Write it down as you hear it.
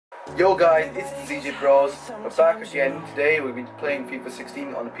Yo guys, it's TheZeeJBros. We're back again. Today we'll be playing FIFA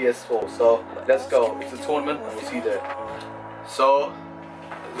 16 on the PS4. So let's go. It's a tournament and we'll see you there. So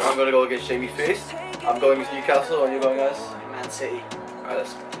I'm gonna go against Jamie Face. I'm going with Newcastle and you're going guys? Man City. Alright,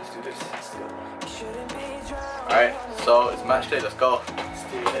 let's do this. Alright, so it's match day, let's go. Let's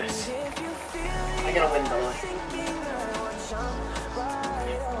do this. I'm gonna win though.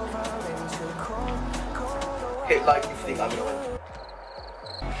 Hit like you think I'm gonna win.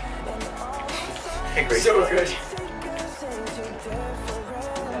 Hey, great. So good.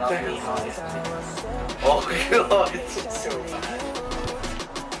 And I'll be high. Oh god, it's So bad.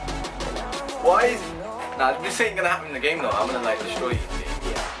 why is... Nah, this ain't gonna happen in the game though. I'm gonna like destroy you.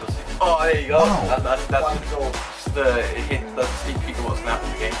 Yeah. Oh, there you go. Wow. That's One goal. just the hint. That's the sneak peek of what's gonna happen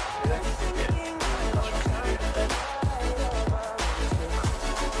in the game.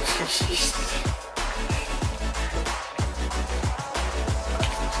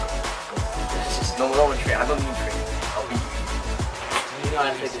 No, I don't train. I don't need training. I'll beat you. You know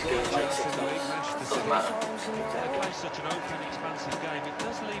I played this game in like 6 months. Doesn't matter. Play such an open, expansive game. It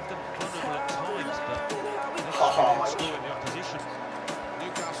does leave them vulnerable at times, but Oh, score in the opposition.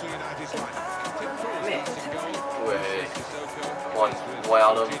 Newcastle United's line. Wait. One.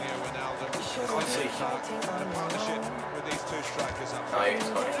 Wijnaldum. Can't see. A partnership with these two strikers up. No, it's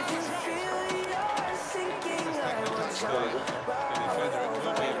fine.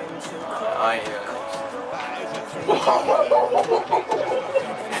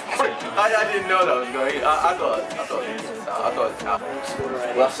 I didn't know that was going. I thought it was out.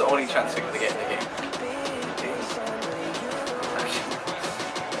 Well, that's the only chance we're gonna get in the game.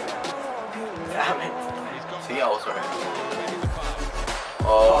 damn it. See, I was right.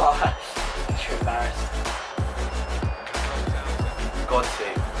 Oh, Oh, you're embarrassed. God's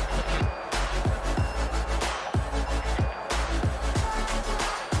sake.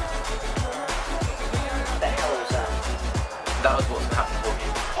 What the hell was that? That was what's happened for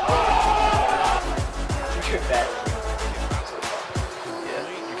you. You're bad. Yeah.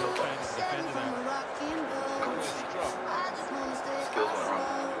 Skills went wrong.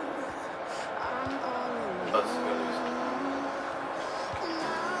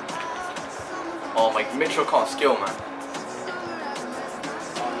 Oh my, Mitchell can't skill, man.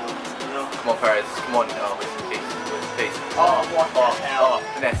 Come on, Perez. Come on. Oh, with his face. With his face. Oh, what the hell? Oh,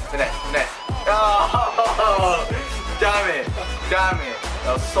 finesse. Oh, damn it.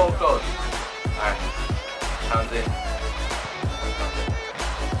 That was so close. Alright. Pounds in.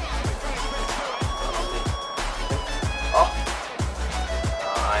 Oh.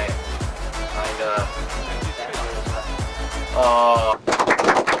 Oh.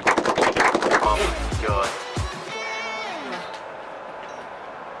 Oh my god.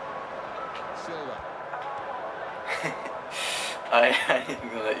 I ain't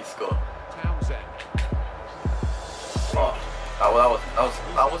gonna let you score. Oh, well,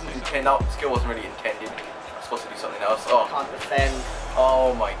 that wasn't intended. That skill wasn't really intended. I was supposed to do something else. Oh, Can't defend.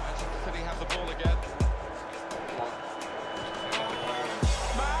 oh my. Could he have the ball again?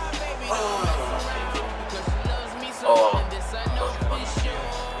 Oh.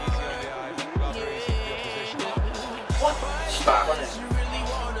 What? Bam.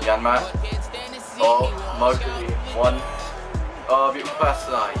 Yanma. Oh, Mako. One. Oh, beautiful pass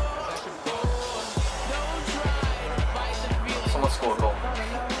line. Someone score a goal.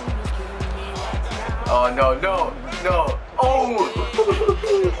 Oh no.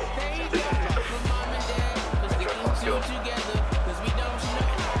 Oh!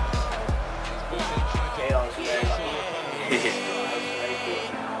 Okay, I was very lucky.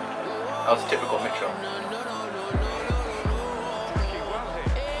 That was typical Mitchell.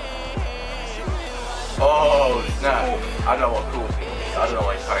 Oh snap! I don't know what cool thing is. I don't know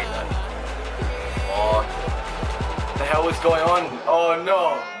why he's carrying that. What the hell is going on? Oh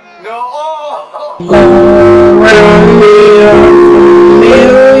no! No! Oh!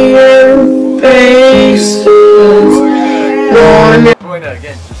 Bruyne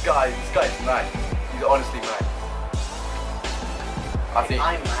again. This guy's mad. He's honestly mad. I think.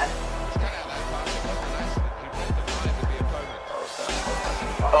 I'm mad.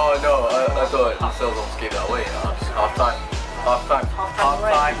 Oh no, I thought ourselves on skate that way. Half time.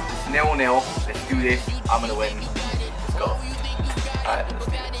 It's 0-0. Let's do this. I'm gonna win. Let's go. Alright, let's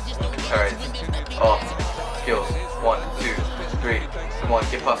do this. Alright. Oh, skills. 1, 2, 3. Come on,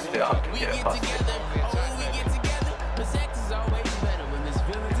 get past it. Get past it.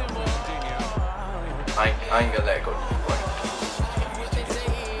 I ain't gonna let it go.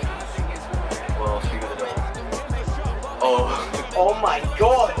 What else we gonna do? Oh. Oh my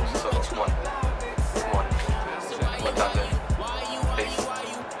god! So, come on. What time then? Please.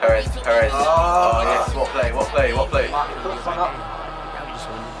 Perez. Oh yes, what play?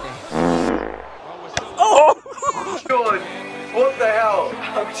 Oh God! What the hell?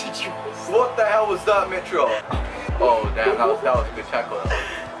 What the hell was that, Metro? Oh damn, that was a good tackle.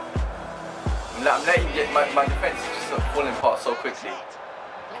 I'm letting you get my defense is just falling apart so quickly.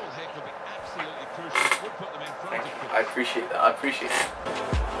 Thank you. I appreciate that.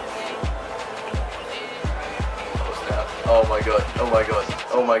 What's that? Oh my god.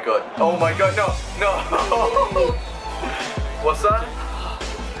 No. What's that?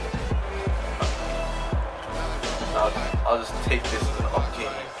 I'll just take this as an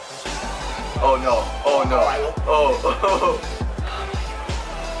opportunity. Oh no. Oh.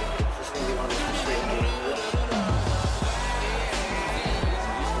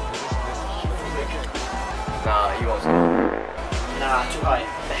 Nah, he won't score. Nah, too high.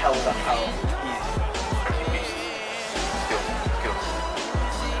 The hell is that foul? Beast. Skills.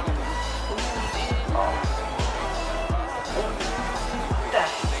 Oh. What the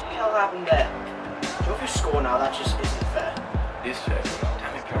hell happened there? Do you know if you score now, that just isn't fair. This shit.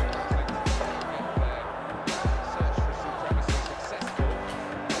 Damn it, Perez.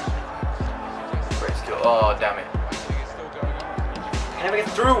 Great skill. Oh, damn it. I never get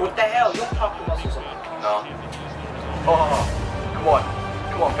through. What the hell? You don't talk to muscles on. No. Oh,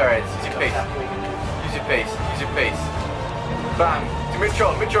 come on, Perez. Use your pace. Bam. To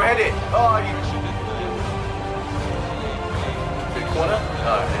Mitchell, head it. Oh, you. Good corner.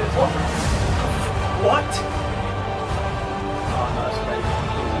 No, it is. What? Oh no, that's great.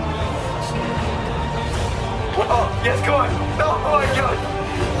 Oh, yes, come on. Oh my God.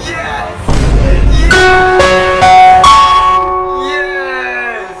 Yes.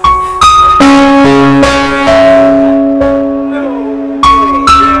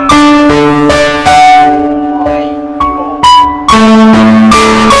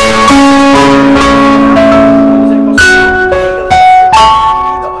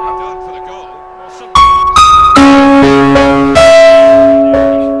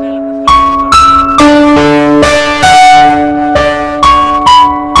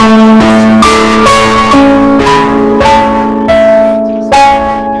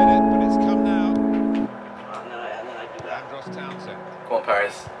 Come on,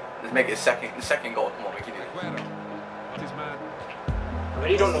 Perez. Let's make it the second goal. Come on, we can do it. I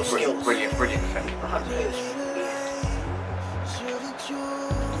really don't know skills. Brilliant defending. I have to play this.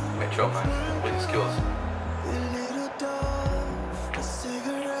 Metro, man, with his skills.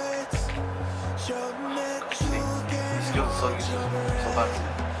 His skills are so useful. So bad.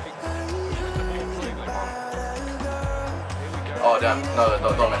 Oh damn, no,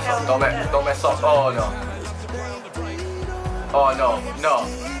 don't mess up. Don't mess up. Oh no. Oh no.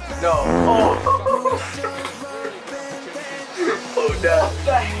 Oh. Oh damn.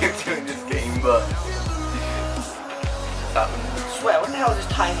 You're doing this game, but it's happened. I swear, what the hell is this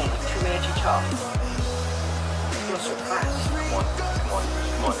time on? Like 2 minutes each half. It goes so fast.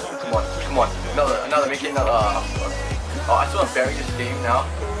 Come on. Another, make it another. Oh, I just want to bury this game now.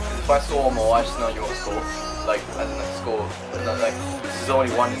 If I score one more, I just know you won't score. Like, I don't know, score. Like, this is only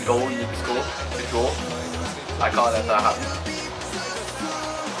one goal you need to score to draw. I can't let that happen.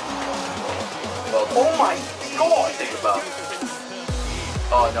 Well, Oh my God! think about it.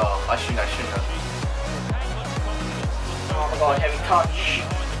 Oh no, I shouldn't have. Oh my God, heavy touch.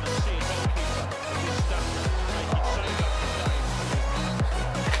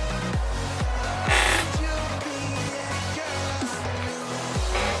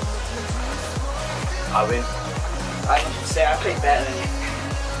 I win. I should say I played better than you.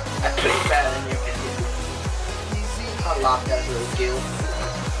 I laughed at a little deal.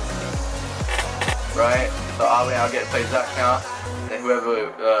 Right, so I win, I'll get to play Zach now. Then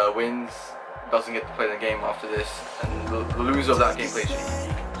whoever wins doesn't get to play the game after this. And the loser of that game plays you.